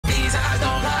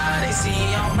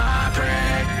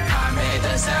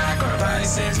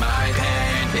sacrifices. My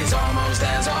pain is almost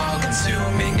as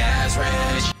all-consuming as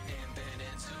rage.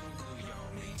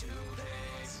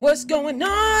 What's going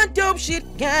on, dope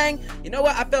shit gang? You know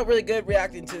what? I felt really good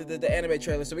reacting to the anime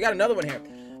trailer, so we got another one here.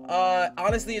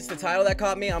 Honestly, it's the title that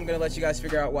caught me. I'm gonna let you guys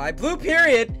figure out why. Blue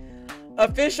Period,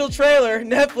 official trailer,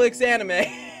 Netflix anime.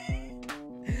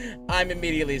 I'm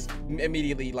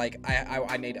immediately like,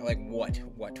 I need, like, what,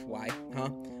 why, huh?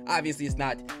 Obviously, it's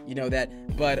not, you know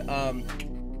that, but, I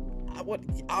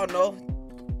don't know.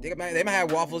 They might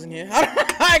have waffles in here.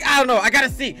 I don't know. I gotta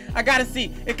see.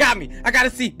 It got me. I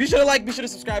gotta see. Be sure to like, be sure to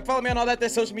subscribe. Follow me on all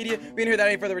that social media. We didn't hear that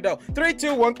any further ado. 3,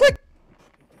 2, 1, click.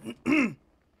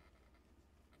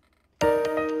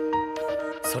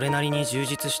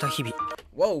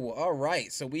 Whoa,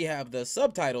 alright. So we have the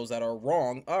subtitles that are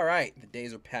wrong. Alright. The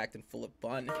days are packed and full of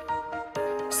fun.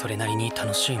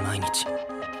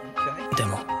 Okay.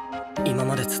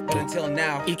 But until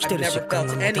now, I've never felt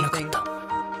anything like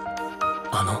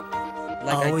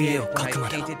I did when I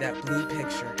painted that blue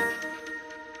picture.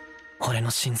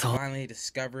 Finally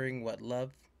discovering what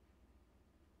love...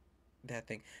 That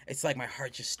thing. It's like my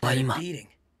heart just started beating.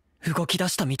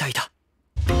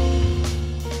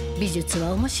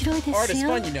 Art is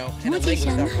fun, you know, and a language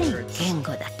without words.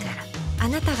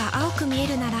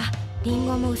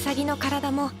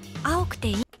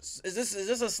 Is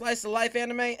this a slice of life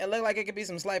anime? It look like it could be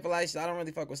some slice of life. I don't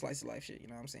really fuck with slice of life shit, you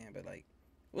know what I'm saying? But like,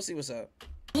 we'll see what's up.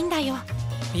 Trying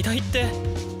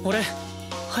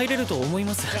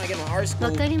to get in art school.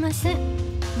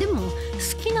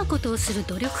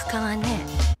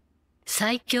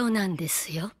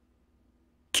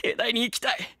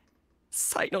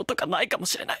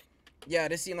 Yeah,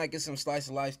 this seemed like it's some slice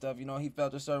of life stuff. You know, he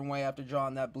felt a certain way after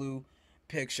drawing that blue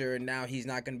picture, and now he's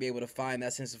not going to be able to find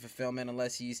that sense of fulfillment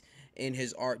unless he's in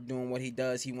his art doing what he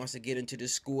does. He wants to get into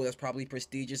this school that's probably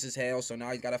prestigious as hell, so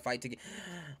now he's got to fight to get...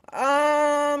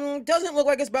 doesn't look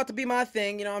like it's about to be my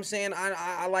thing, you know what I'm saying?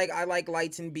 I like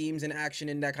lights and beams and action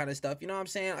and that kind of stuff, you know what I'm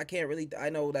saying? I can't really... I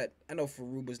know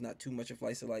Furuba's not too much of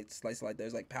slice of life.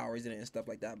 There's like powers in it and stuff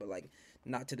like that, but like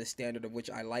not to the standard of which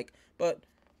I like. But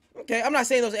okay, I'm not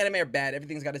saying those anime are bad.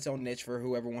 Everything's got its own niche for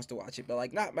whoever wants to watch it, but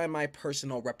like not my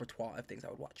personal repertoire of things I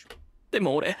would watch.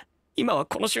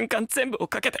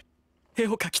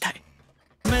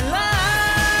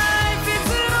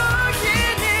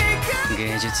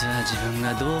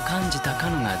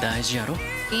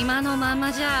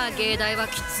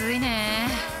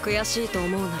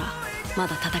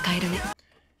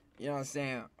 You know what I'm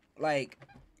saying? Like,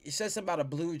 you said something about a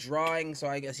blue drawing, so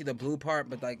I see the blue part,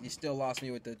 but like you still lost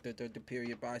me with the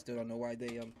period, but I still don't know why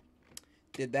they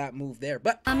did that move there.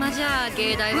 But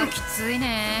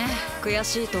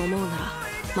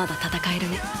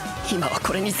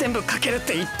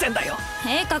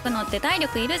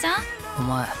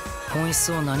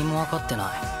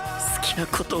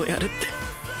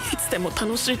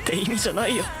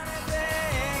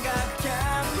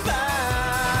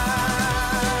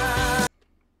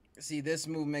I see, this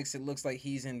move makes it looks like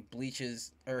he's in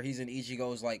Bleach's, or he's in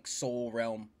Ichigo's like soul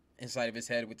realm inside of his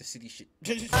head with the city shit.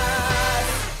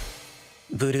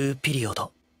 Blue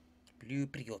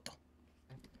period.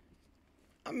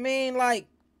 I mean, like,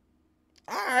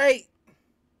 alright.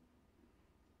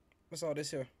 What's all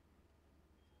this here?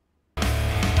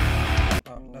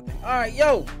 Oh, nothing. Alright,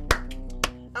 yo.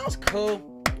 That was cool.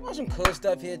 There's some cool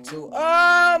stuff here too.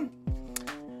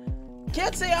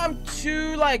 Can't say I'm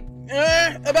too like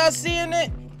about seeing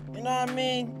it, you know what I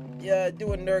mean? Yeah,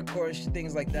 doing nerdcore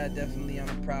things like that, definitely on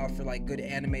the prowl for like good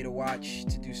anime to watch,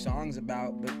 to do songs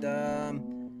about, but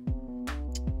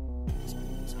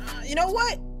you know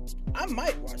what? I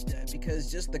might watch that,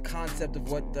 because just the concept of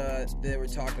what they were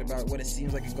talking about, what it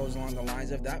seems like it goes along the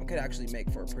lines of, that could actually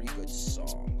make for a pretty good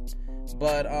song.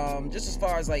 But just as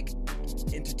far as like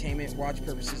entertainment watch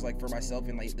purposes, like for myself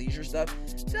and like leisure stuff,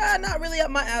 not really up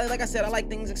my alley. Like I said, I like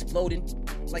things exploding,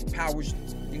 like powers,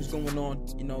 things going on,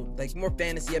 you know, like more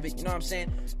fantasy of it, you know what I'm saying?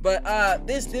 But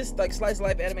this like slice of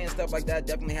life anime and stuff like that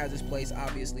definitely has its place.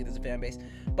 Obviously there's a fan base,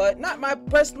 but not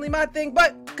personally my thing,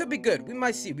 but could be good. We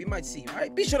might see. All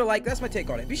right, be sure to like. That's my take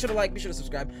on it. Be sure to like, be sure to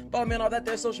subscribe, follow me on all that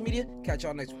there social media. Catch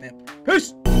y'all next one, man.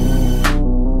 Peace.